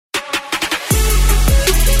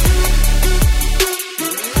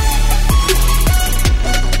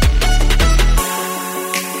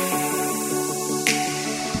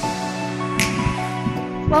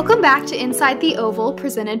Welcome back to Inside the Oval,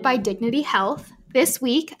 presented by Dignity Health. This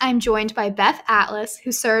week, I'm joined by Beth Atlas,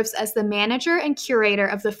 who serves as the manager and curator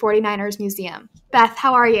of the 49ers Museum. Beth,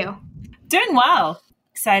 how are you? Doing well.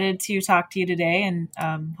 Excited to talk to you today and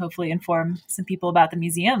hopefully inform some people about the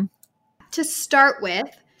museum. To start with,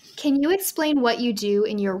 can you explain what you do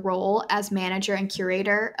in your role as manager and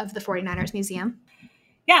curator of the 49ers Museum?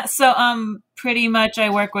 Yeah, so pretty much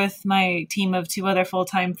I work with my team of two other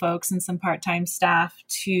full-time folks and some part-time staff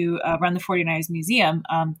to run the 49ers Museum.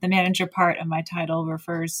 The manager part of my title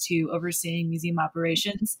refers to overseeing museum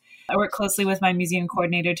operations. I work closely with my museum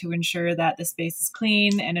coordinator to ensure that the space is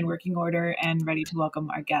clean and in working order and ready to welcome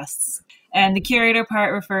our guests. And the curator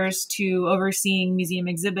part refers to overseeing museum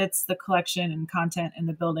exhibits, the collection and content in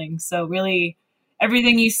the building. So really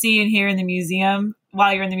everything you see and hear in the museum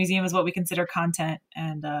while you're in the museum is what we consider content.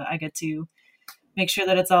 And I get to make sure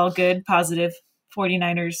that it's all good, positive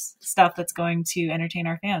 49ers stuff that's going to entertain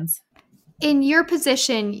our fans. In your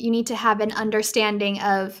position, you need to have an understanding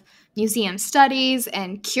of museum studies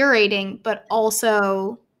and curating, but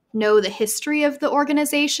also know the history of the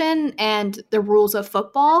organization and the rules of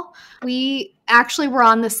football. We actually were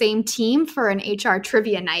on the same team for an HR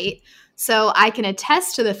trivia night. So I can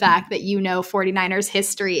attest to the fact that you know 49ers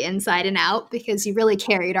history inside and out because you really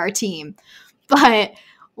carried our team. But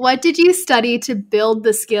what did you study to build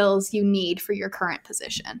the skills you need for your current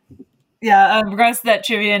position? Yeah, in regards to that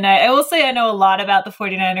trivia night, I will say I know a lot about the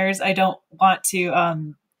 49ers. I don't want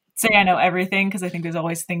to say I know everything because I think there's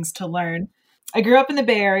always things to learn. I grew up in the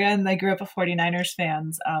Bay Area and I grew up a 49ers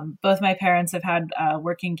fans. Both my parents have had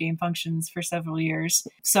working game functions for several years.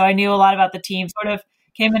 So I knew a lot about the team, sort of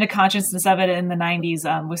came into consciousness of it in the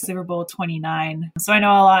 90s with Super Bowl 29. So I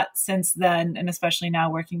know a lot since then, and especially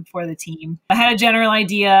now working for the team. I had a general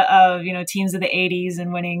idea of, teams of the 80s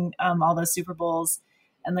and winning all those Super Bowls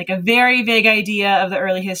and like a very vague idea of the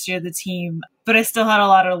early history of the team. But I still had a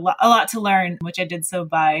lot to learn, which I did so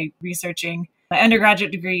by researching. My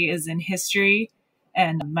undergraduate degree is in history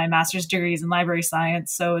and my master's degree is in library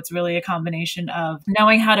science. So it's really a combination of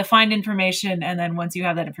knowing how to find information. And then once you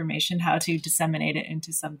have that information, how to disseminate it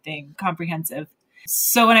into something comprehensive.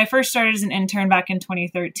 So when I first started as an intern back in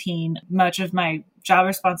 2013, much of my job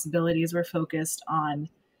responsibilities were focused on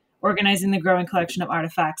organizing the growing collection of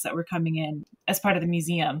artifacts that were coming in as part of the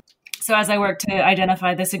museum. So as I worked to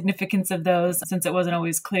identify the significance of those, since it wasn't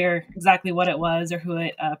always clear exactly what it was or who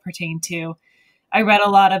it pertained to, I read a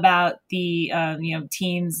lot about the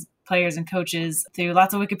teams, players, and coaches through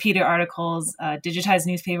lots of Wikipedia articles, digitized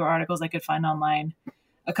newspaper articles I could find online,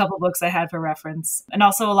 a couple books I had for reference, and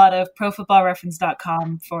also a lot of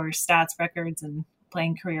ProFootballReference.com for stats, records, and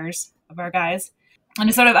playing careers of our guys. And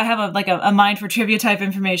I have a mind for trivia type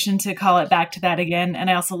information to call it back to that again. And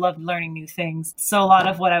I also loved learning new things. So a lot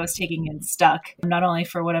of what I was taking in stuck, not only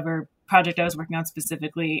for whatever project I was working on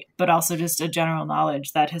specifically, but also just a general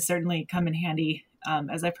knowledge that has certainly come in handy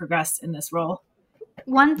as I progressed in this role.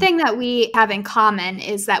 One thing that we have in common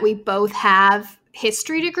is that we both have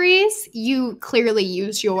history degrees. You clearly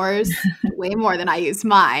use yours way more than I use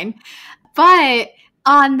mine. But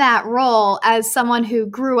on that role, as someone who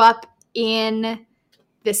grew up in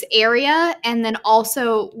this area and then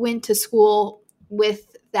also went to school with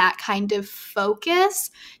that kind of focus,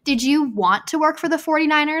 did you want to work for the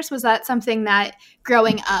 49ers? Was that something that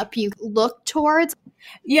growing up you looked towards?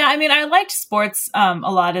 Yeah, I liked sports a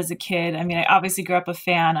lot as a kid. I obviously grew up a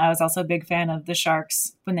fan. I was also a big fan of the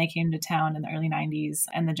Sharks when they came to town in the early 90s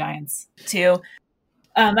and the Giants too.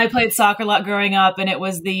 I played soccer a lot growing up, and it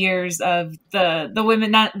was the years of the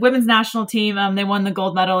women's national team. They won the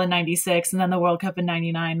gold medal in 96, and then the World Cup in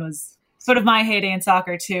 99 was sort of my heyday in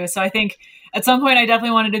soccer too. So I think at some point I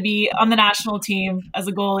definitely wanted to be on the national team as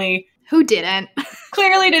a goalie. Who didn't?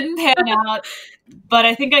 Clearly didn't pan out. But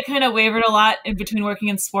I think I kind of wavered a lot in between working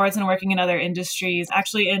in sports and working in other industries.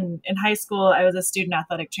 Actually, in high school, I was a student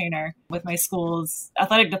athletic trainer with my school's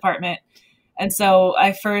athletic department. And so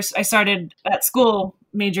I started at school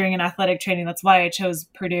majoring in athletic training. That's why I chose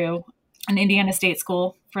Purdue, an Indiana State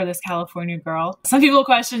school for this California girl. Some people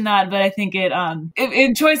question that, but I think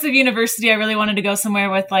in choice of university, I really wanted to go somewhere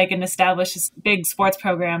with like an established big sports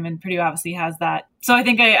program, and Purdue obviously has that. So I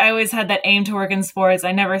think I always had that aim to work in sports.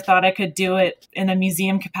 I never thought I could do it in a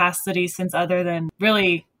museum capacity, since other than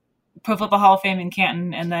really Pro Football Hall of Fame in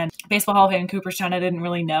Canton and then Baseball Hall of Fame in Cooperstown, I didn't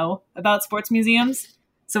really know about sports museums.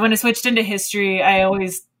 So when I switched into history, I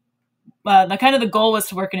always the goal was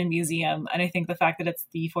to work in a museum. And I think the fact that it's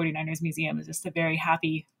the 49ers Museum is just a very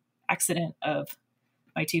happy accident of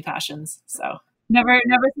my two passions. So never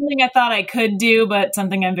something I thought I could do, but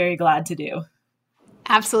something I'm very glad to do.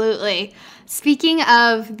 Absolutely. Speaking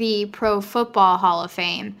of the Pro Football Hall of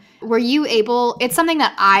Fame, were you able, it's something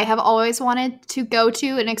that I have always wanted to go to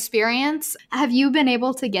and experience. Have you been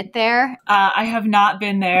able to get there? I have not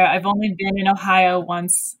been there. I've only been in Ohio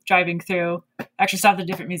once driving through. Actually, stopped at a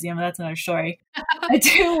different museum, but that's another story. I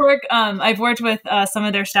do work, I've worked with some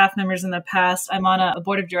of their staff members in the past. I'm on a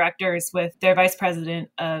board of directors with their vice president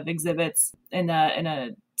of exhibits in a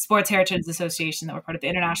Sports Heritage Association that we're part of, the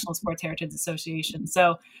International Sports Heritage Association.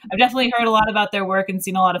 So I've definitely heard a lot about their work and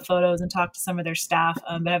seen a lot of photos and talked to some of their staff,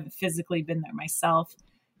 but I haven't physically been there myself.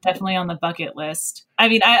 Definitely on the bucket list. I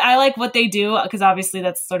mean, I like what they do because obviously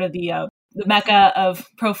that's sort of the mecca of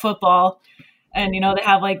pro football. And, they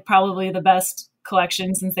have like probably the best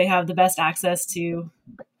collection since they have the best access to,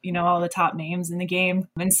 all the top names in the game.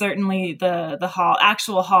 And certainly the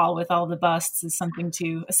actual hall with all the busts is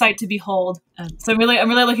a sight to behold. So I'm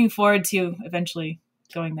really looking forward to eventually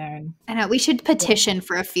going there. And I know we should petition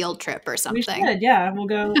for a field trip or something. We should, yeah. We'll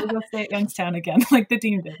go stay at Youngstown again, like the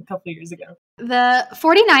team did a couple of years ago. The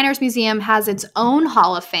 49ers Museum has its own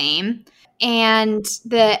Hall of Fame and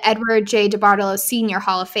the Edward J. DeBartolo Sr.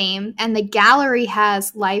 Hall of Fame. And the gallery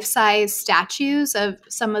has life-size statues of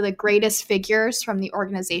some of the greatest figures from the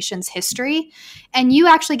organization's history. And you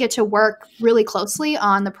actually get to work really closely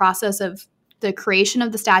on the process of the creation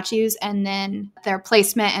of the statues and then their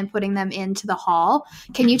placement and putting them into the hall.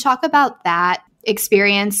 Can you talk about that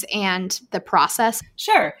experience and the process?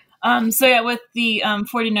 Sure. With the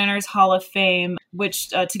 49ers Hall of Fame, which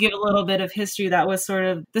to give a little bit of history, that was sort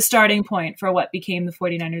of the starting point for what became the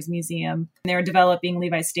 49ers Museum. They were developing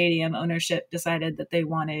Levi Stadium. Ownership decided that they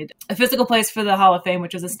wanted a physical place for the Hall of Fame,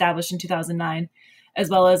 which was established in 2009, as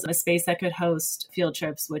well as a space that could host field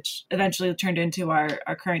trips, which eventually turned into our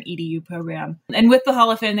current EDU program. And with the Hall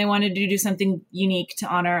of Fame, they wanted to do something unique to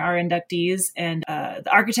honor our inductees. And the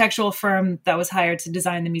architectural firm that was hired to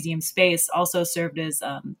design the museum space also served as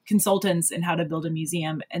consultants in how to build a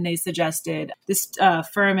museum. And they suggested this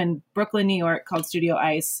firm in Brooklyn, New York called Studio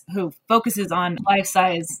Ice, who focuses on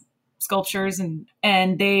life-size sculptures.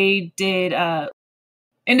 And they did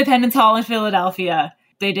Independence Hall in Philadelphia.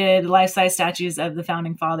 They did life-size statues of the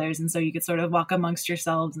founding fathers. And so you could sort of walk amongst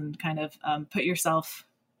yourselves and kind of put yourself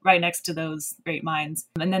right next to those great minds.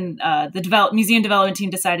 And then the museum development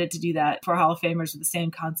team decided to do that for Hall of Famers with the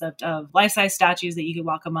same concept of life-size statues that you could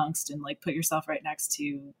walk amongst and like put yourself right next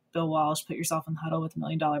to Bill Walsh, put yourself in the huddle with $1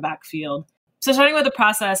 million backfield. So starting with the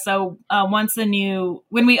process. So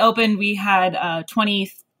when we opened, we had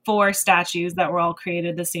 24 statues that were all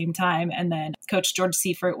created at the same time. And then Coach George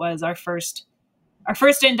Seifert was our first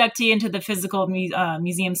inductee into the physical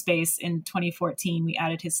museum space in 2014. We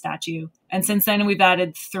added his statue. And since then, we've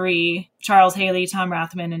added 3, Charles Haley, Tom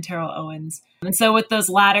Rathman, and Terrell Owens. And so with those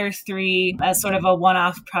latter 3 as sort of a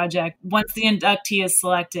one-off project, once the inductee is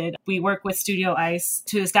selected, we work with Studio Ice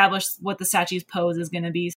to establish what the statue's pose is going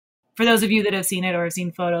to be. For those of you that have seen it or have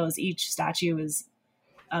seen photos, each statue is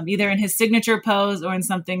either in his signature pose or in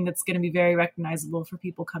something that's going to be very recognizable for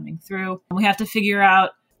people coming through. We have to figure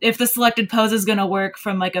out if the selected pose is going to work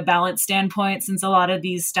from like a balance standpoint, since a lot of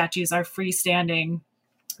these statues are freestanding,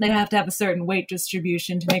 they have to have a certain weight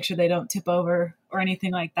distribution to make sure they don't tip over or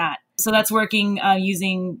anything like that. So that's working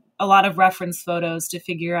using a lot of reference photos to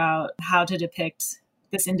figure out how to depict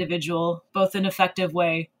this individual, both in an effective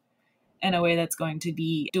way and a way that's going to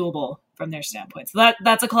be doable from their standpoint. So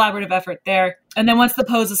that's a collaborative effort there. And then once the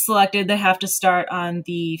pose is selected, they have to start on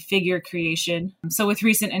the figure creation. So with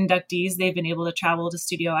recent inductees, they've been able to travel to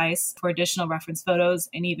Studio Ice for additional reference photos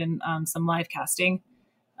and even some live casting.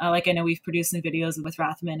 Like I know we've produced some videos with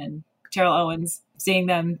Rathman and Terrell Owens, seeing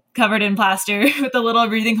them covered in plaster with the little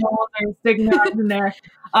breathing holes or sticking their arms in there.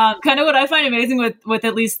 Kind of what I find amazing with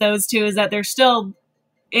at least those two is that they're still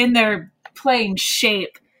in their playing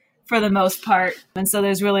shape for the most part. And so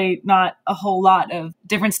there's really not a whole lot of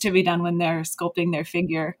difference to be done when they're sculpting their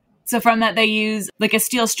figure. So from that, they use like a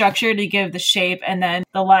steel structure to give the shape and then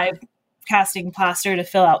the live casting plaster to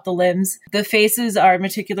fill out the limbs. The faces are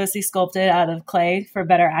meticulously sculpted out of clay for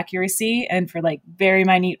better accuracy and for like very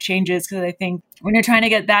minute changes. Because I think when you're trying to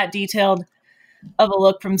get that detailed of a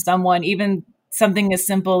look from someone, even something as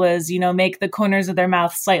simple as, make the corners of their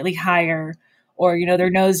mouth slightly higher, or, their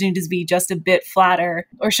nose needs to be just a bit flatter,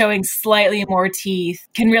 or showing slightly more teeth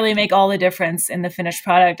can really make all the difference in the finished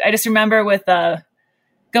product. I just remember with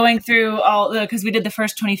going through because we did the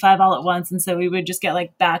first 25 all at once. And so we would just get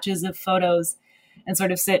like batches of photos and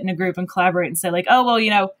sort of sit in a group and collaborate and say like, oh,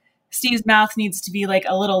 well, Steve's mouth needs to be like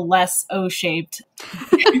a little less O-shaped.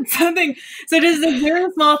 Something. So just the very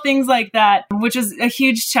small things like that, which is a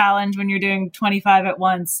huge challenge when you're doing 25 at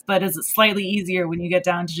once, but is slightly easier when you get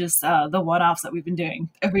down to just the one-offs that we've been doing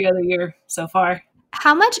every other year so far.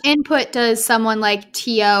 How much input does someone like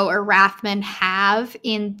Tio or Rathman have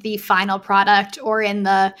in the final product, or in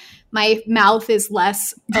the my mouth is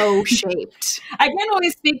less O-shaped? I can't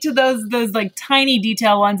always speak to those like tiny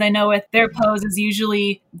detail ones. I know with their poses,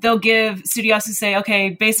 usually they'll give studios who say,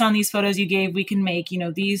 okay, based on these photos you gave, we can make,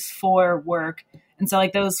 these 4 work. And so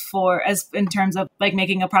like those 4, as in terms of like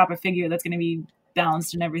making a proper figure that's going to be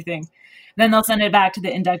balanced and everything. Then they'll send it back to the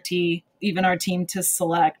inductee, even our team, to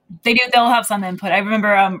select. They'll have some input. I remember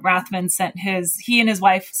Rathman he and his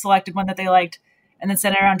wife selected one that they liked and then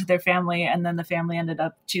sent it around to their family. And then the family ended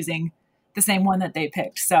up choosing the same one that they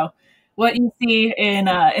picked. So what you see in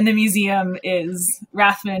the museum is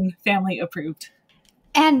Rathman family approved.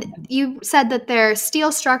 And you said that they're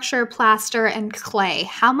steel structure, plaster, and clay.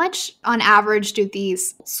 How much on average do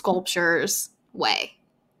these sculptures weigh?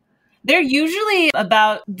 They're usually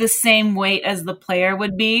about the same weight as the player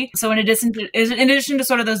would be. So in addition to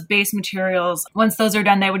sort of those base materials, once those are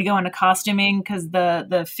done, they would go into costuming because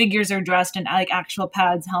the figures are dressed in like actual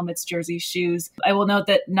pads, helmets, jerseys, shoes. I will note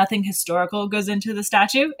that nothing historical goes into the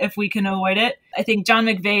statue if we can avoid it. I think John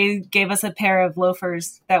McVeigh gave us a pair of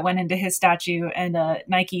loafers that went into his statue, and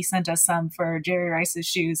Nike sent us some for Jerry Rice's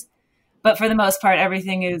shoes. But for the most part,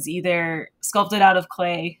 everything is either sculpted out of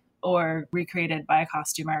clay or recreated by a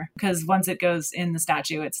costumer, because once it goes in the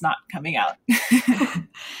statue, it's not coming out.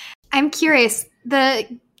 I'm curious,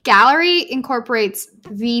 the gallery incorporates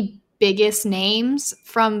the biggest names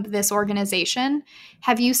from this organization.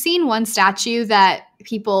 Have you seen one statue that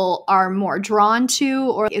people are more drawn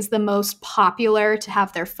to, or is the most popular to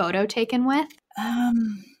have their photo taken with?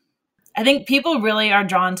 I think people really are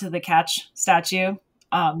drawn to the Catch statue.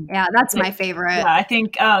 Yeah, that's my favorite. Yeah, I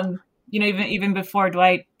think even before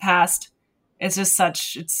Dwight passed, it's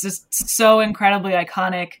just so incredibly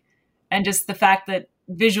iconic. And just the fact that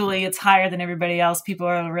visually it's higher than everybody else, people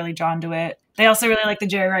are really drawn to it. They also really like the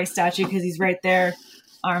Jerry Rice statue because he's right there,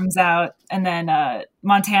 arms out. And then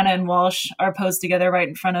Montana and Walsh are posed together right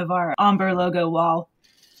in front of our Ombre logo wall,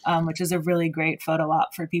 which is a really great photo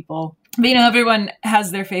op for people. But, everyone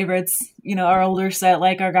has their favorites. Our older set,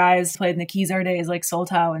 like our guys played in the Kezar days, like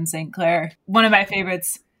Soltau and St. Clair. One of my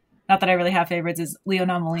favorites, not that I really have favorites, is Leo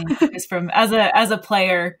Nomalini. Is from as a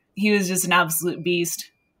player, he was just an absolute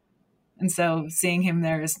beast, and so seeing him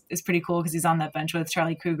there is pretty cool because he's on that bench with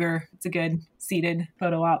Charlie Kruger. It's a good seated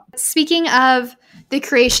photo op. Speaking of the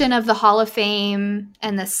creation of the Hall of Fame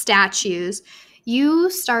and the statues, you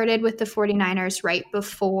started with the 49ers right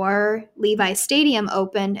before Levi's Stadium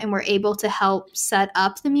opened and were able to help set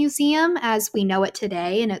up the museum as we know it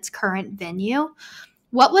today in its current venue.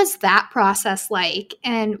 What was that process like,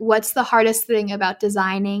 and what's the hardest thing about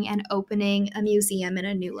designing and opening a museum in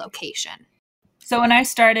a new location? So when I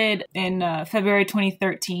started in February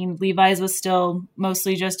 2013, Levi's was still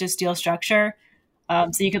mostly just a steel structure. So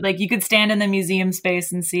you could stand in the museum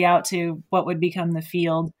space and see out to what would become the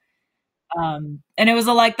field. And it was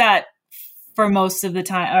like that for most of the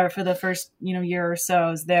time, or for the first year or so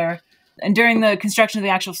I was there. And during the construction of the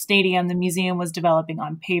actual stadium, the museum was developing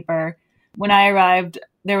on paper. When I arrived,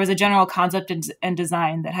 there was a general concept and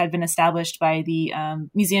design that had been established by the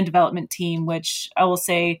museum development team, which I will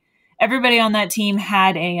say everybody on that team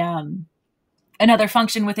had another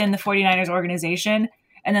function within the 49ers organization.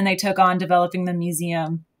 And then they took on developing the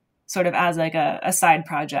museum sort of as like a side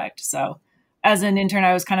project. So as an intern,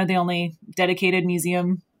 I was kind of the only dedicated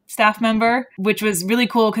museum staff member, which was really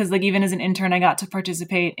cool because like even as an intern, I got to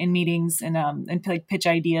participate in meetings and like pitch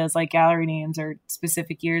ideas like gallery names or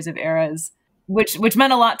specific years of eras, which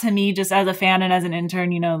meant a lot to me just as a fan and as an intern,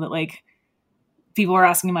 that like people were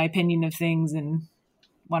asking my opinion of things and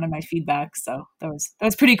wanted my feedback. So that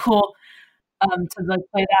was pretty cool to like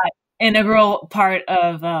play that integral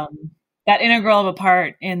of a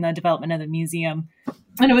part in the development of the museum.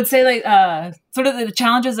 And I would say like sort of the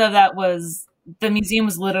challenges of that was the museum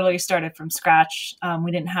was literally started from scratch.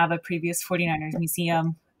 We didn't have a previous 49ers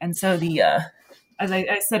museum. And so as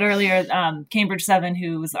I said earlier, Cambridge 7,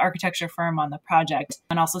 who was the architecture firm on the project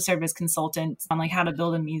and also served as consultant on like how to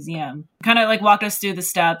build a museum, kind of like walked us through the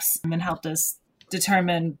steps and helped us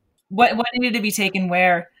determine what needed to be taken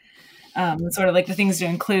where, sort of like the things to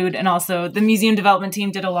include. And also the museum development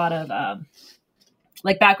team did a lot of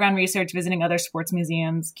like background research, visiting other sports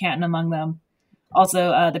museums, Canton among them.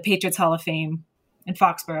 Also, the Patriots Hall of Fame in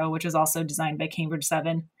Foxborough, which was also designed by Cambridge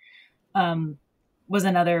 7, was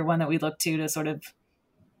another one that we looked to sort of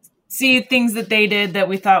see things that they did that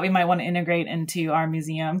we thought we might want to integrate into our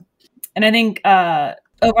museum. And I think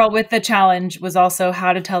overall with the challenge was also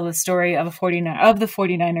how to tell the story of the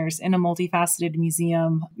 49ers in a multifaceted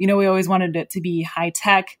museum. You know, we always wanted it to be high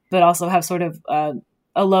tech, but also have sort of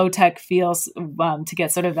a low tech feel to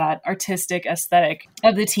get sort of that artistic aesthetic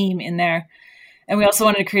of the team in there. And we also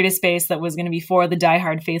wanted to create a space that was going to be for the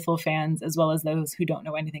diehard faithful fans, as well as those who don't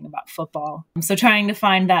know anything about football. So trying to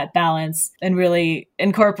find that balance and really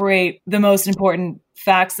incorporate the most important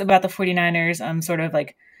facts about the 49ers, sort of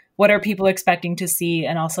like what are people expecting to see,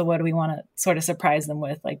 and also what do we want to sort of surprise them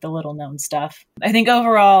with, like the little known stuff. I think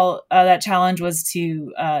overall that challenge was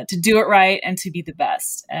to do it right and to be the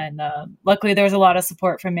best. And luckily there was a lot of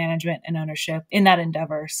support from management and ownership in that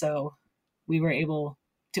endeavor. So we were able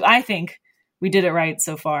to, I think, we did it right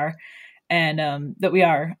so far, and that we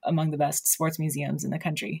are among the best sports museums in the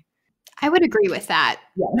country. I would agree with that.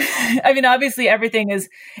 Yeah. I mean, obviously everything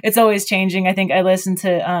it's always changing. I think I listened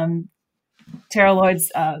to Terrell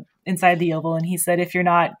Lloyd's Inside the Oval, and he said, if you're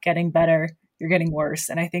not getting better, you're getting worse.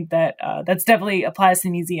 And I think that that's definitely applies to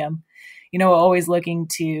the museum. You know, we're always looking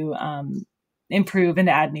to improve and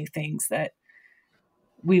add new things that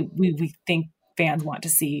we think fans want to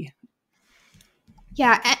see.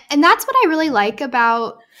 Yeah, and that's what I really like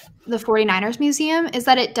about the 49ers Museum is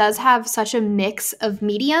that it does have such a mix of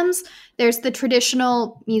mediums. There's the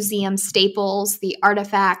traditional museum staples, the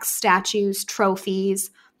artifacts, statues, trophies,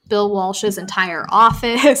 Bill Walsh's entire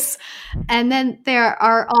office. And then there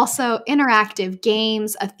are also interactive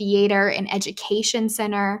games, a theater, an education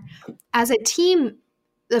center. As a team,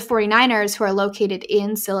 the 49ers, who are located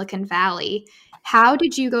in Silicon Valley, how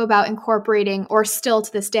did you go about incorporating, or still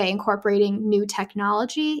to this day, incorporating new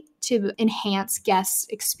technology to enhance guests'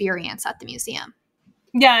 experience at the museum?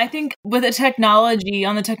 Yeah, I think with the technology,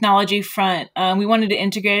 on the technology front, we wanted to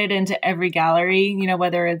integrate it into every gallery, you know,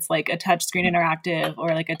 whether it's like a touchscreen interactive or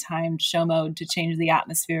like a timed show mode to change the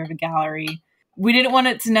atmosphere of a gallery. We didn't want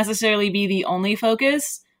it to necessarily be the only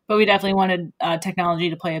focus, but we definitely wanted technology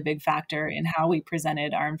to play a big factor in how we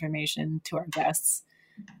presented our information to our guests.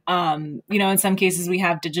 You know, in some cases we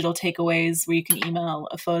have digital takeaways where you can email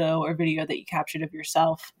a photo or video that you captured of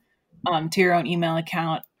yourself to your own email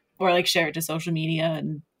account, or like share it to social media.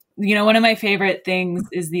 And, you know, one of my favorite things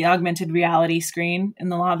is the augmented reality screen in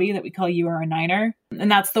the lobby that we call You Are a Niner.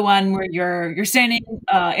 And that's the one where you're standing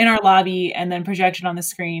in our lobby, and then projected on the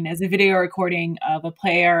screen is a video recording of a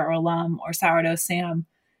player or alum or Sourdough Sam.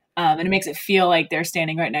 And it makes it feel like they're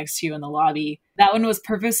standing right next to you in the lobby. That one was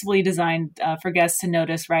purposefully designed for guests to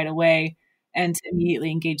notice right away and to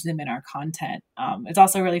immediately engage them in our content. It's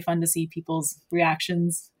also really fun to see people's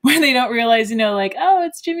reactions when they don't realize, you know, like, oh,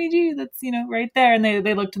 it's Jimmy G that's, you know, right there. And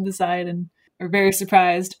they look to the side and are very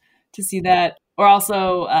surprised to see that. Or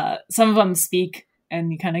also some of them speak,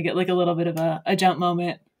 and you kind of get like a little bit of a jump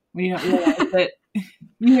moment when you don't realize that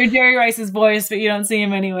you hear Jerry Rice's voice, but you don't see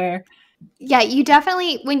him anywhere. Yeah, you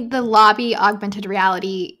definitely, when the lobby augmented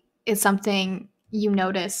reality is something you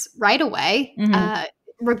notice right away,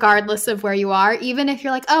 regardless of where you are, even if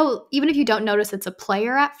you're like, oh, even if you don't notice it's a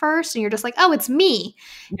player at first and you're just like, oh, it's me.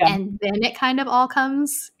 Yeah. And then it kind of all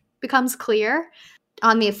becomes clear.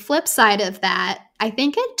 On the flip side of that, I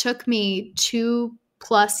think it took me 2+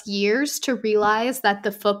 years to realize that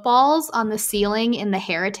the footballs on the ceiling in the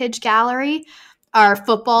Heritage Gallery are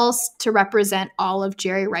footballs to represent all of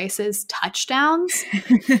Jerry Rice's touchdowns,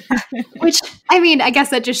 which, I mean, I guess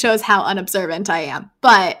that just shows how unobservant I am.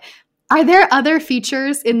 But are there other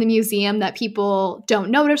features in the museum that people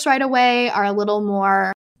don't notice right away, are a little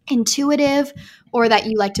more intuitive, or that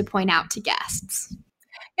you like to point out to guests?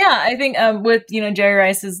 Yeah, I think with, you know, Jerry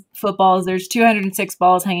Rice's footballs, there's 206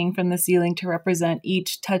 balls hanging from the ceiling to represent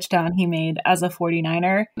each touchdown he made as a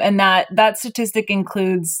 49er. And that statistic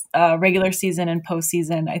includes regular season and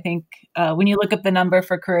postseason. I think when you look up the number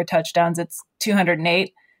for career touchdowns, it's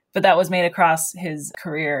 208, but that was made across his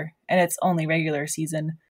career, and it's only regular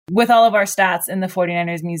season. With all of our stats in the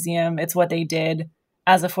 49ers Museum, it's what they did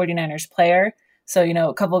as a 49ers player. So, you know,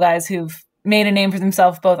 a couple guys who've made a name for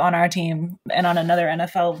themselves both on our team and on another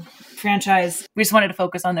NFL franchise. We just wanted to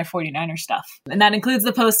focus on their 49er stuff. And that includes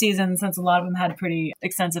the postseason, since a lot of them had pretty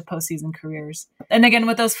extensive postseason careers. And again,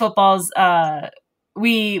 with those footballs,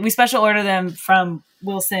 we special order them from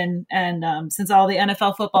Wilson. And since all the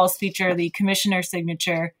NFL footballs feature the commissioner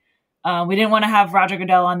signature, we didn't want to have Roger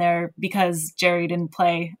Goodell on there because Jerry didn't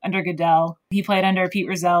play under Goodell. He played under Pete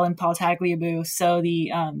Rozelle and Paul Tagliabue. So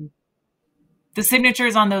the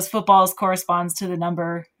signatures on those footballs corresponds to the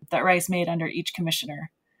number that Rice made under each commissioner.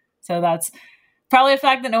 So that's Probably a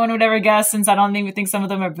fact that no one would ever guess, since I don't even think some of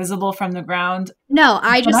them are visible from the ground. No,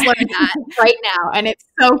 I just learned that right now, and it's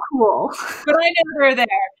so cool. But I know they're there,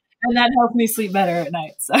 and that helps me sleep better at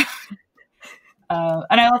night. So,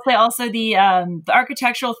 and I will say also the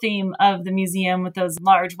architectural theme of the museum with those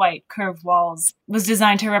large white curved walls was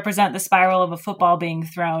designed to represent the spiral of a football being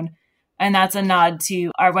thrown. And that's a nod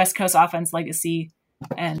to our West Coast offense legacy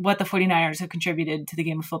and what the 49ers have contributed to the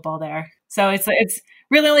game of football there. So it's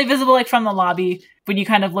really only visible like from the lobby when you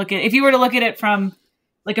kind of look at, if you were to look at it from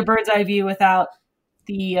like a bird's eye view without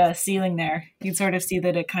the ceiling there, you'd sort of see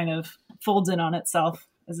that it kind of folds in on itself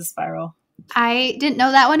as a spiral. I didn't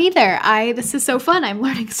know that one either. This is so fun. I'm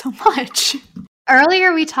learning so much.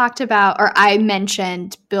 Earlier we talked about, or I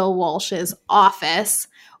mentioned Bill Walsh's office.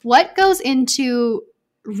 What goes into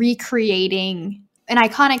recreating an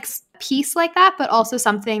iconic piece like that, but also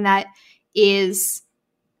something that is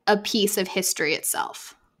a piece of history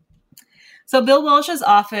itself? So Bill Walsh's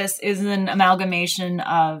office is an amalgamation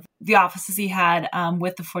of the offices he had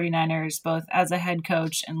with the 49ers, both as a head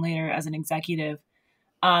coach and later as an executive.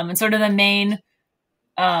 And sort of the main,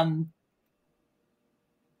 what am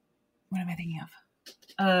I thinking of?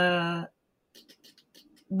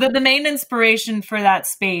 The main inspiration for that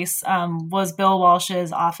space was Bill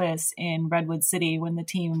Walsh's office in Redwood City when the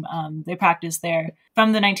team, they practiced there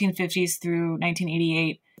from the 1950s through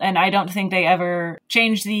 1988. And I don't think they ever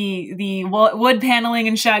changed the wood paneling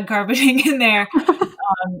and shag carpeting in there.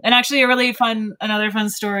 And actually another fun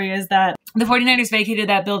story is that the 49ers vacated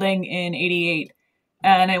that building in 88.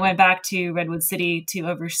 And it went back to Redwood City to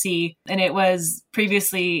oversee. And it was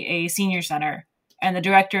previously a senior center. And the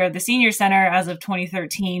director of the senior center, as of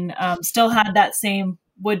 2013, still had that same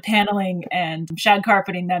wood paneling and shag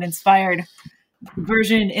carpeting that inspired the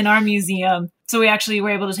version in our museum. So we actually were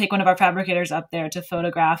able to take one of our fabricators up there to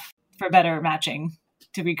photograph for better matching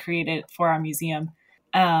to recreate it for our museum.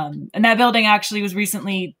 And that building actually was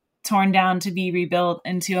recently torn down to be rebuilt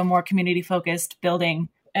into a more community-focused building.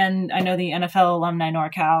 And I know the NFL Alumni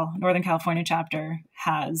NorCal, Northern California chapter,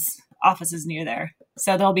 has offices near there.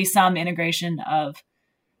 So there'll be some integration of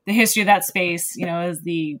the history of that space, as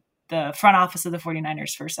the front office of the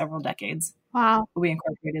 49ers for several decades. Wow. We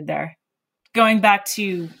incorporated there. Going back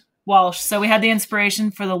to Walsh, so we had the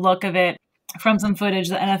inspiration for the look of it from some footage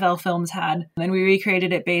that NFL Films had, and we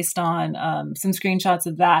recreated it based on some screenshots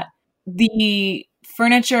of that. The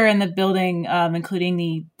furniture in the building, including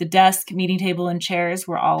the desk, meeting table, and chairs,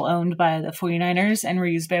 were all owned by the 49ers and were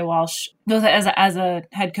used by Walsh, both as a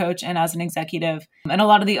head coach and as an executive. And a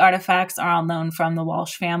lot of the artifacts are all known from the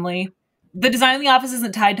Walsh family. The design of the office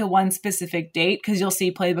isn't tied to one specific date, because you'll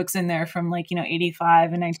see playbooks in there from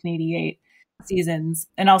 85 and 1988 seasons.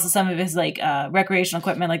 And also some of his recreational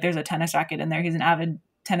equipment, like there's a tennis racket in there. He's an avid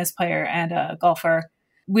tennis player and a golfer.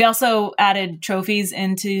 We also added trophies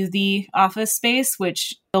into the office space,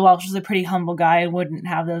 which Bill Walsh was a pretty humble guy and wouldn't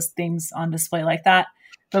have those things on display like that.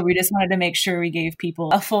 But we just wanted to make sure we gave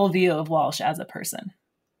people a full view of Walsh as a person.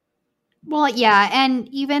 Well, yeah. And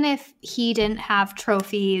even if he didn't have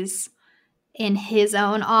trophies in his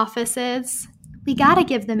own offices, we got to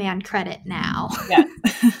give the man credit now. Yeah.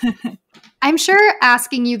 I'm sure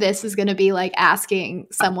asking you this is going to be like asking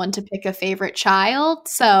someone to pick a favorite child,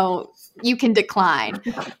 so you can decline.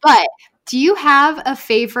 But do you have a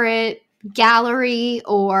favorite gallery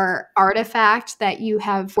or artifact that you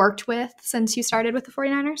have worked with since you started with the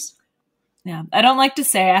 49ers? Yeah, I don't like to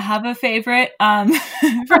say I have a favorite for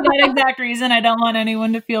that exact reason. I don't want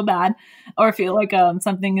anyone to feel bad or feel like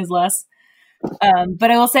something is less. But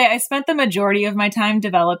I will say I spent the majority of my time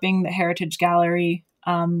developing the Heritage Gallery,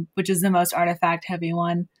 which is the most artifact heavy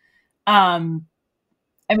one.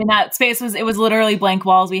 That space was literally blank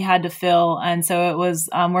walls we had to fill. And so it was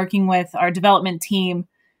working with our development team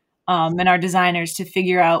and our designers to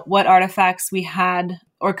figure out what artifacts we had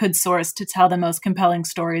or could source to tell the most compelling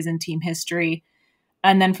stories in team history.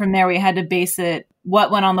 And then from there, we had to base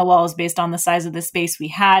what went on the walls based on the size of the space we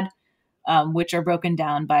had, which are broken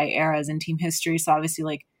down by eras in team history. So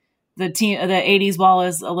obviously, the 80s wall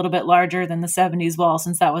is a little bit larger than the 70s wall,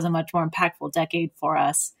 since that was a much more impactful decade for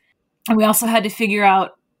us. And we also had to figure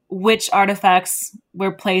out which artifacts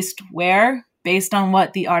were placed where based on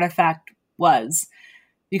what the artifact was,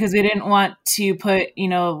 because we didn't want to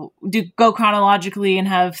go chronologically and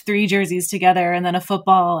have 3 jerseys together and then a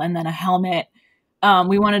football and then a helmet.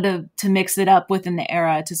 We wanted to mix it up within the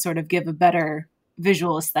era to sort of give a better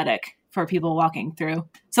visual aesthetic for people walking through.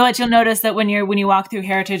 So that you'll notice that when you walk through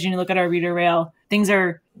Heritage and you look at our reader rail,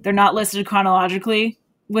 they're not listed chronologically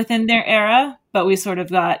within their era, but we sort of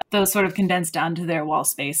got those sort of condensed down to their wall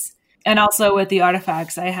space. And also with the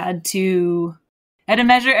artifacts, I had to had to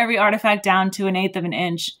measure every artifact down to 1/8 of an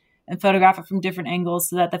inch and photograph it from different angles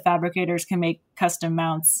so that the fabricators can make custom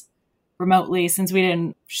mounts remotely, since we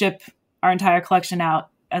didn't ship our entire collection out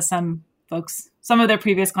as some of their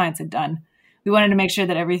previous clients had done. We wanted to make sure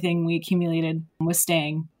that everything we accumulated was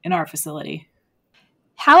staying in our facility.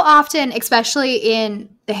 How often, especially in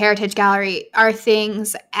the Heritage Gallery, are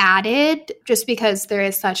things added just because there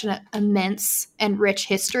is such an immense and rich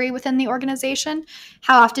history within the organization?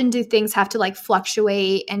 How often do things have to like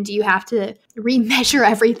fluctuate, and do you have to remeasure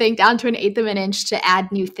everything down to 1/8 of an inch to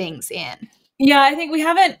add new things in? Yeah, I think we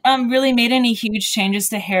haven't really made any huge changes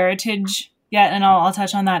to Heritage yet, and I'll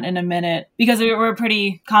touch on that in a minute, because we're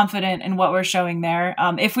pretty confident in what we're showing there.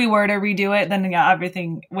 If we were to redo it, then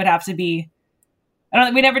everything would have to be,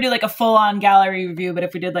 we never do like a full-on gallery review, but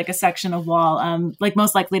if we did like a section of wall, like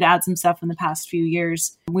most likely to add some stuff from the past few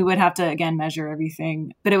years, we would have to, again, measure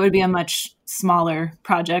everything. But it would be a much smaller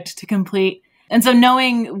project to complete. And so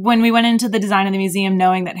when we went into the design of the museum,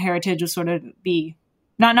 knowing that Heritage was sort of be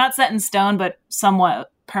not set in stone, but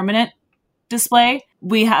somewhat permanent display,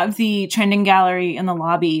 we have the trending gallery in the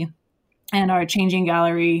lobby and our changing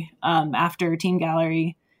gallery after team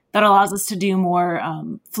gallery that allows us to do more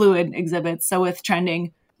fluid exhibits. So with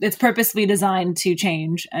trending, it's purposely designed to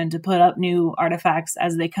change and to put up new artifacts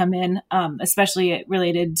as they come in, especially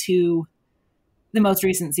related to the most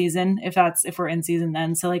recent season, if we're in season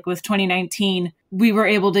then. So like with 2019, we were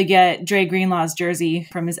able to get Dre Greenlaw's jersey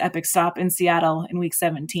from his epic stop in Seattle in week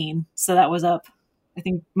 17. So that was up, I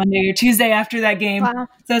think, Monday or Tuesday after that game. Wow.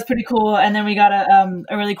 So that's pretty cool. And then we got a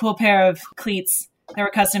really cool pair of cleats that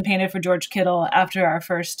were custom painted for George Kittle after our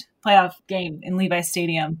first playoff game in Levi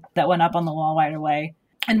Stadium that went up on the wall right away.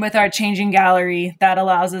 And with our changing gallery, that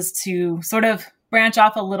allows us to sort of branch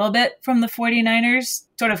off a little bit from the 49ers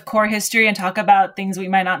sort of core history and talk about things we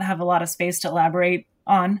might not have a lot of space to elaborate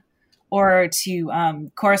on, or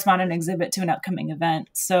to correspond and exhibit to an upcoming event.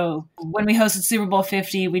 So when we hosted Super Bowl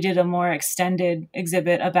 50, we did a more extended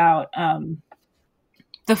exhibit about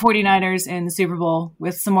the 49ers in the Super Bowl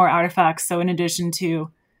with some more artifacts. So in addition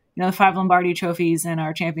to, the 5 Lombardi trophies and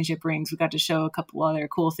our championship rings, we got to show a couple other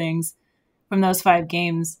cool things from those 5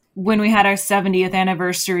 games. When we had our 70th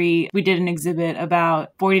anniversary, we did an exhibit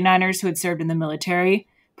about 49ers who had served in the military,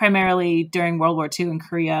 primarily during World War II in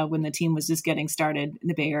Korea when the team was just getting started in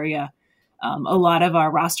the Bay Area. A lot of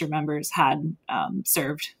our roster members had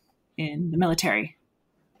served in the military,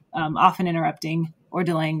 often interrupting or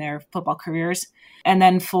delaying their football careers. And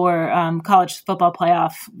then for college football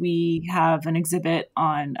playoff, we have an exhibit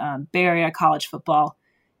on Bay Area college football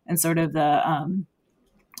and sort of the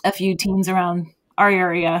a few teams around our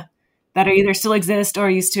area that are either still exist or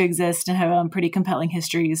used to exist and have pretty compelling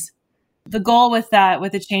histories. The goal with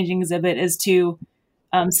the changing exhibit is to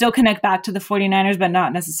still connect back to the 49ers, but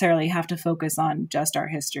not necessarily have to focus on just our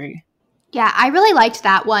history. Yeah, I really liked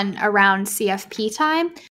that one around CFP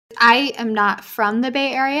time. I am not from the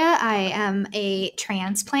Bay Area. I am a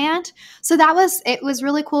transplant. So it was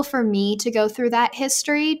really cool for me to go through that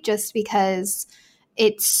history just because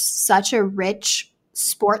it's such a rich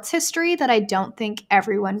sports history that I don't think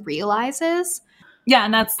everyone realizes. Yeah,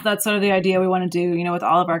 and that's sort of the idea we want to do, with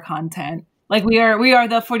all of our content. Like we are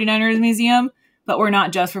the 49ers museum, but we're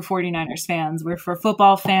not just for 49ers fans. We're for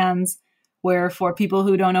football fans. We're for people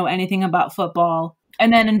who don't know anything about football.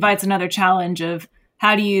 And then invites another challenge of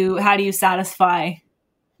how do you satisfy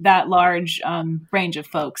that large range of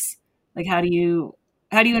folks? Like how do you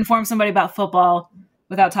inform somebody about football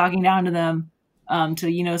without talking down to them?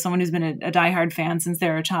 To someone who's been a diehard fan since they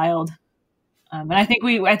were a child, and I think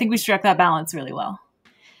we struck that balance really well.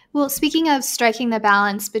 Well, speaking of striking the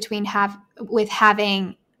balance between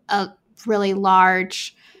having a really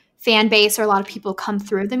large fan base or a lot of people come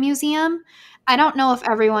through the museum, I don't know if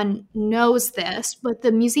everyone knows this, but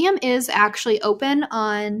the museum is actually open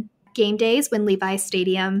on game days when Levi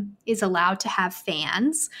Stadium is allowed to have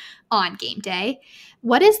fans on game day.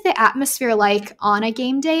 What is the atmosphere like on a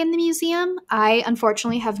game day in the museum? I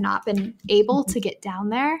unfortunately have not been able to get down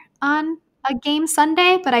there on a game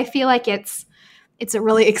Sunday, but I feel like it's a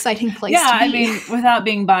really exciting place to be. Yeah, I mean, without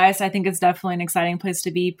being biased, I think it's definitely an exciting place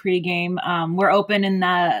to be pregame. We're open in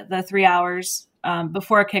the 3 hours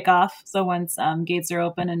before kickoff. So once gates are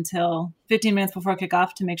open until 15 minutes before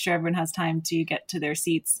kickoff to make sure everyone has time to get to their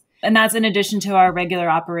seats. And that's in addition to our regular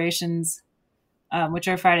operations, which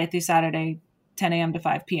are Friday through Saturday, 10 a.m. to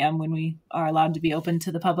 5 p.m. when we are allowed to be open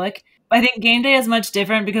to the public. I think game day is much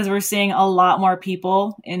different because we're seeing a lot more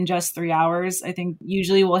people in just 3 hours. I think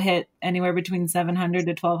usually we'll hit anywhere between 700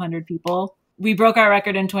 to 1,200 people. We broke our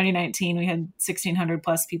record in 2019. We had 1,600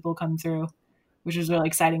 plus people come through, which was really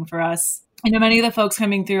exciting for us. Many of the folks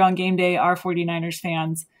coming through on game day are 49ers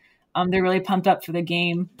fans. They're really pumped up for the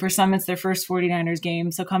game. For some, it's their first 49ers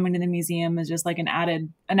game. So coming to the museum is just like an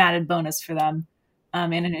added bonus for them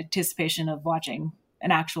in anticipation of watching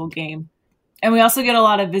an actual game. And we also get a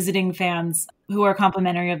lot of visiting fans who are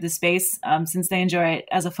complimentary of the space since they enjoy it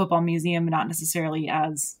as a football museum, not necessarily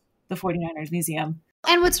as the 49ers museum.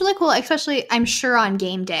 And what's really cool, especially I'm sure on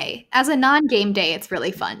game day, as a non-game day, it's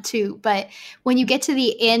really fun too. But when you get to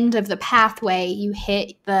the end of the pathway, you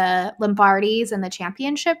hit the Lombardis and the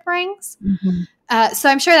championship rings. Mm-hmm. So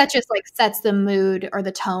I'm sure that just like sets the mood or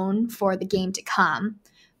the tone for the game to come.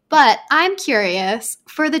 But I'm curious,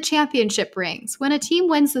 for the championship rings, when a team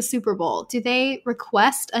wins the Super Bowl, do they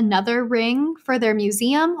request another ring for their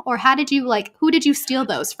museum? Or who did you steal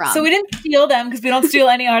those from? So we didn't steal them because we don't steal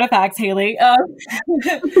any artifacts, Haley.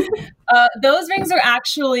 Those rings are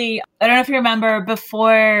actually, I don't know if you remember,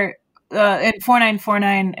 before in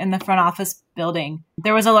 4949 in the front office building,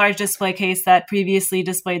 there was a large display case that previously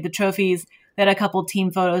displayed the trophies. They had a couple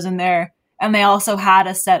team photos in there. And they also had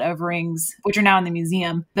a set of rings, which are now in the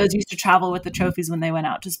museum. Those used to travel with the trophies when they went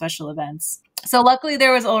out to special events. So luckily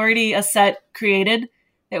there was already a set created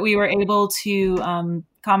that we were able to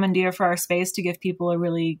commandeer for our space to give people a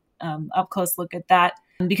really up-close look at that.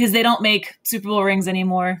 Because they don't make Super Bowl rings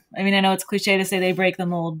anymore. I mean, I know it's cliche to say they break the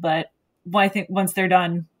mold, but I think once they're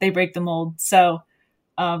done, they break the mold. So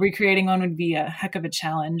recreating one would be a heck of a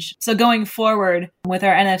challenge. So going forward with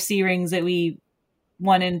our NFC rings that we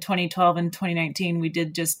won in 2012 and 2019, we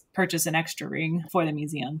did just purchase an extra ring for the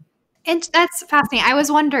museum. And that's fascinating. I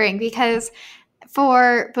was wondering because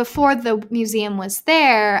before the museum was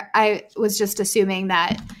there, I was just assuming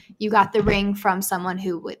that you got the ring from someone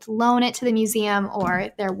who would loan it to the museum or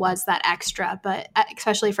there was that extra. But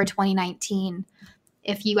especially for 2019,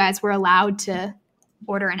 if you guys were allowed to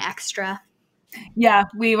order an extra. Yeah,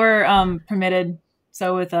 we were permitted.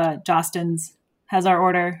 So with Jostens has our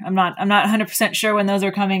order. I'm not 100% sure when those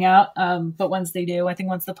are coming out, but once they do, I think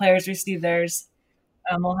once the players receive theirs,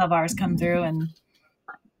 we'll have ours come through and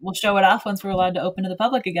we'll show it off once we're allowed to open to the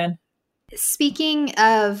public again. Speaking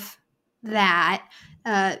of that,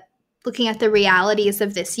 looking at the realities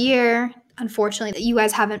of this year, unfortunately, you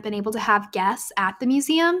guys haven't been able to have guests at the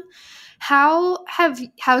museum.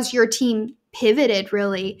 How's your team pivoted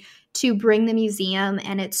really to bring the museum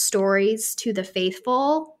and its stories to the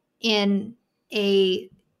faithful in a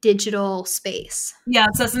digital space? Yeah,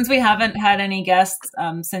 so since we haven't had any guests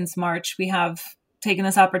since March, we have taken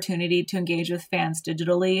this opportunity to engage with fans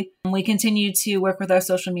digitally. We continue to work with our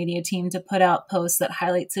social media team to put out posts that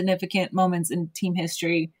highlight significant moments in team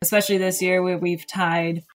history, especially this year where we've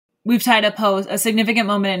tied a significant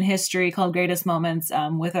moment in history called Greatest Moments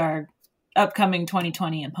with our upcoming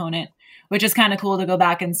 2020 opponent, which is kind of cool to go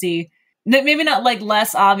back and see. Maybe not like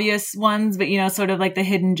less obvious ones, but sort of like the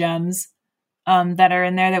hidden gems that are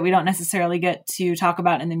in there that we don't necessarily get to talk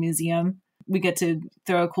about in the museum. We get to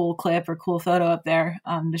throw a cool clip or cool photo up there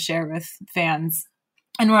to share with fans.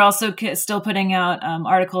 And we're also still putting out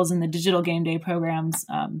articles in the digital game day programs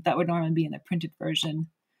that would normally be in the printed version.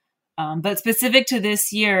 But specific to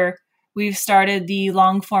this year, we've started the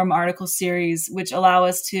long form article series, which allow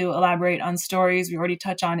us to elaborate on stories we already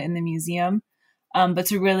touch on in the museum, but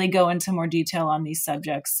to really go into more detail on these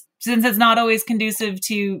subjects. Since it's not always conducive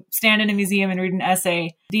to stand in a museum and read an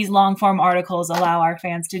essay, these long-form articles allow our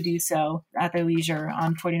fans to do so at their leisure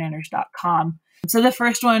on 49ers.com. So the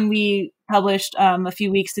first one we published a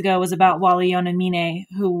few weeks ago was about Wally Onamine,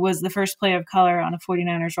 who was the first player of color on a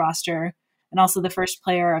 49ers roster and also the first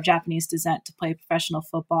player of Japanese descent to play professional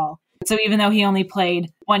football. So even though he only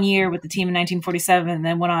played 1 year with the team in 1947 and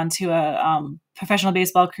then went on to a professional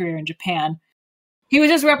baseball career in Japan, he was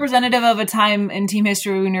just representative of a time in team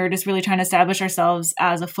history when we were just really trying to establish ourselves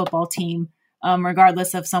as a football team,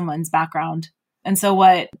 regardless of someone's background. And so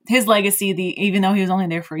what his legacy, even though he was only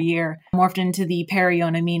there for a year, morphed into the Perry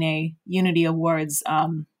Onamine Unity Awards,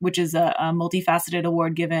 which is a multifaceted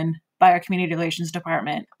award given by our community relations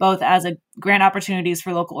department, both as a grant opportunities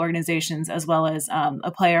for local organizations, as well as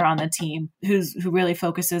a player on the team who really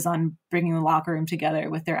focuses on bringing the locker room together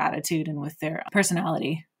with their attitude and with their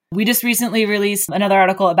personality. We just recently released another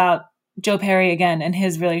article about Joe Perry again and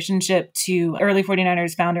his relationship to early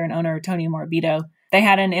 49ers founder and owner Tony Morabito. They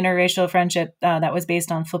had an interracial friendship that was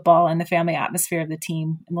based on football and the family atmosphere of the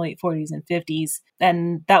team in the late 40s and 50s.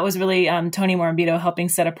 And that was really Tony Morabito helping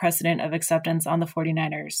set a precedent of acceptance on the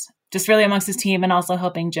 49ers, just really amongst his team, and also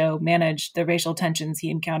helping Joe manage the racial tensions he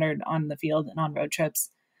encountered on the field and on road trips.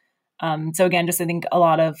 So again, just I think a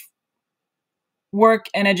lot of work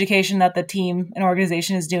and education that the team and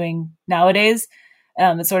organization is doing nowadays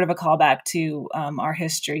It's sort of a callback to our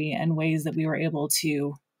history and ways that we were able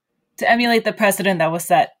to emulate the precedent that was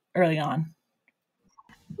set early on.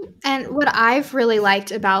 And what I've really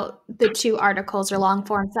liked about the 2 articles or long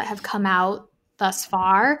forms that have come out thus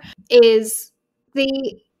far is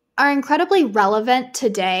they are incredibly relevant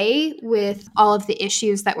today with all of the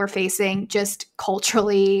issues that we're facing just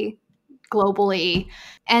culturally, globally.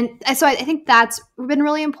 And so I think that's been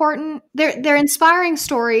really important. They're inspiring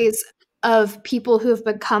stories of people who have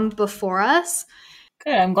become before us.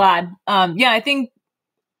 Good, I'm glad. I think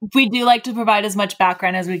we do like to provide as much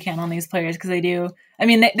background as we can on these players because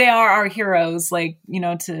they are our heroes, like,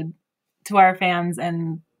 to our fans,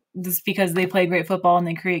 and just because they play great football and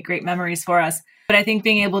they create great memories for us. But I think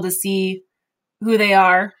being able to see who they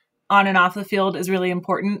are on and off the field is really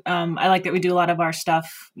important. I like that we do a lot of our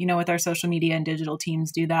stuff, with our social media and digital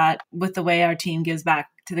teams do that with the way our team gives back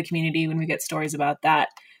to the community when we get stories about that.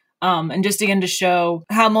 And just again to show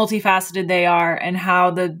how multifaceted they are and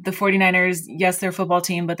how the 49ers, yes, they're a football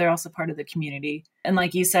team, but they're also part of the community. And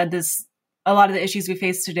like you said, a lot of the issues we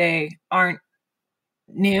face today aren't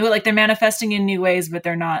new. Like, they're manifesting in new ways, but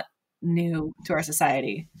they're not new to our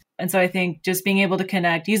society. And so I think just being able to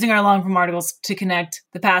connect, using our long form articles to connect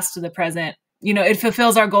the past to the present, it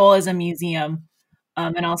fulfills our goal as a museum,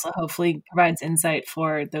 and also hopefully provides insight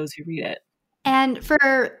for those who read it. And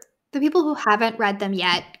for the people who haven't read them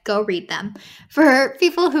yet, go read them. For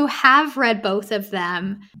people who have read both of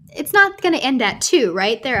them, it's not going to end at 2,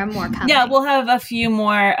 right? There are more coming. Yeah, we'll have a few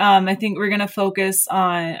more. I think we're going to focus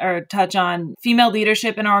on or touch on female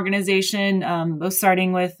leadership in our organization,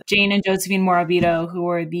 starting with Jane and Josephine Morabito, who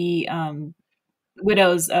were the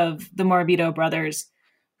widows of the Morabito brothers,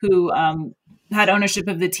 who had ownership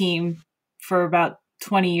of the team for about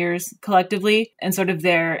 20 years collectively, and sort of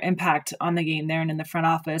their impact on the game there and in the front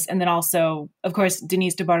office. And then also, of course,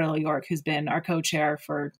 Denise DeBartolo-York, who's been our co-chair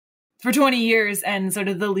for 20 years, and sort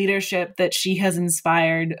of the leadership that she has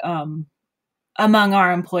inspired among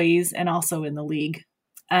our employees and also in the league.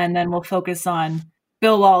 And then we'll focus on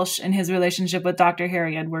Bill Walsh and his relationship with Dr.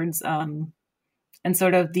 Harry Edwards, and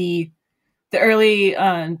sort of the early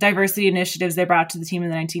diversity initiatives they brought to the team in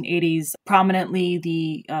the 1980s, prominently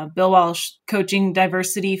the Bill Walsh Coaching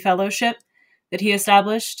Diversity Fellowship that he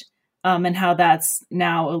established, and how that's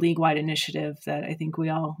now a league-wide initiative that I think we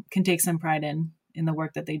all can take some pride in the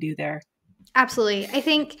work that they do there. Absolutely. I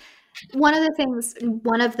think one of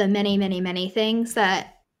the many, many, many things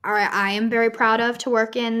that I am very proud of to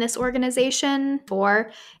work in this organization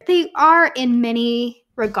for, they are in many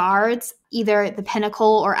regards either the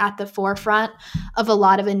pinnacle or at the forefront of a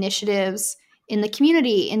lot of initiatives in the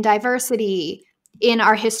community, in diversity, in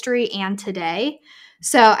our history and today.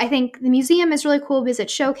 So I think the museum is really cool because it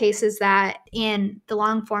showcases that in the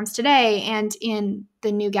long forms today and in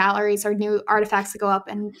the new galleries or new artifacts that go up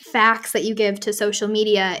and facts that you give to social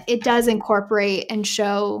media. It does incorporate and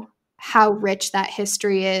show how rich that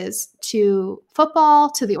history is to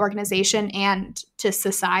football, to the organization, and to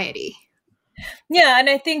society. Yeah, and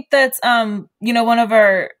I think that's, one of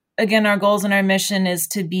our goals and our mission is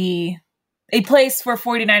to be a place for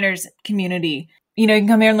 49ers community. You can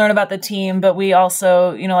come here and learn about the team, but we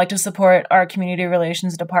also, like to support our community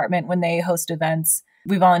relations department when they host events.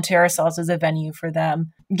 We volunteer ourselves as a venue for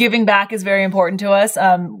them. Giving back is very important to us.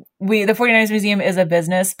 The 49ers Museum is a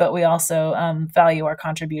business, but we also value our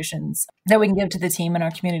contributions that we can give to the team and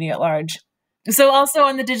our community at large. So also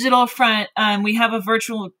on the digital front, we have a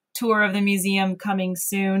virtual tour of the museum coming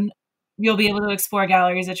soon. You'll be able to explore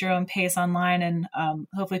galleries at your own pace online and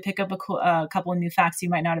hopefully pick up a couple of new facts you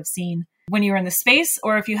might not have seen when you were in the space,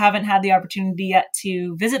 or if you haven't had the opportunity yet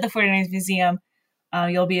to visit the 49ers Museum,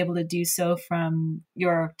 you'll be able to do so from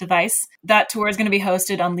your device. That tour is going to be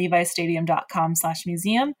hosted on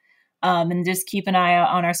levisstadium.com/museum, and just keep an eye out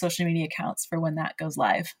on our social media accounts for when that goes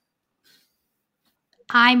live.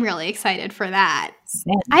 I'm really excited for that.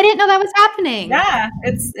 I didn't know that was happening. Yeah,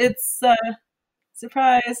 it's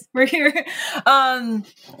surprise. We're here. We're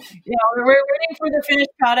waiting for the finished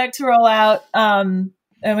product to roll out,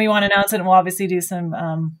 and we want to announce it. And we'll obviously do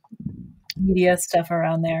some media stuff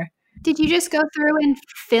around there. Did you just go through and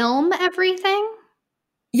film everything?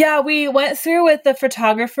 Yeah, we went through with the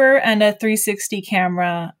photographer and a 360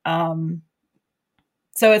 camera.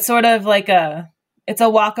 So it's sort of like it's a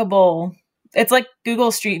walkable. It's like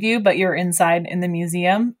Google Street View, but you're inside in the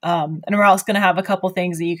museum. And we're also going to have a couple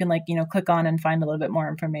things that you can click on and find a little bit more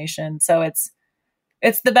information. So it's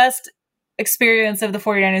the best experience of the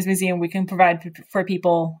 49ers Museum we can provide for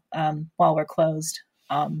people while we're closed.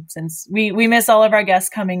 Since we miss all of our guests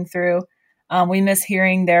coming through. We miss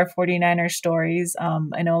hearing their 49er stories.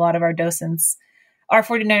 I know a lot of our docents are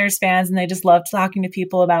 49ers fans, and they just love talking to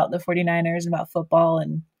people about the 49ers and about football,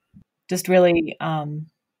 and just really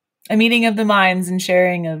a meeting of the minds and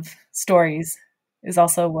sharing of stories is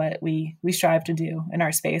also what we strive to do in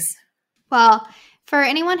our space. Well, for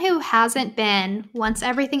anyone who hasn't been, once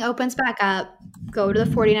everything opens back up, go to the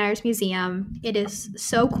 49ers Museum. It is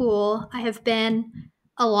so cool. I have been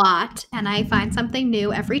a lot, and I find something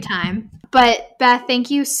new every time. But Beth,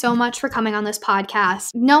 thank you so much for coming on this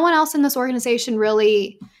podcast. No one else in this organization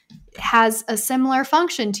really has a similar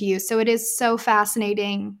function to you, so it is so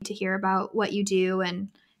fascinating to hear about what you do and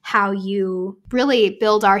how you really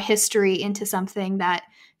build our history into something that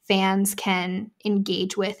fans can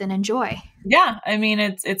engage with and enjoy. Yeah, I mean,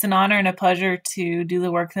 it's an honor and a pleasure to do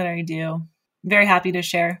the work that I do. Very happy to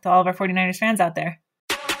share with all of our 49ers fans out there.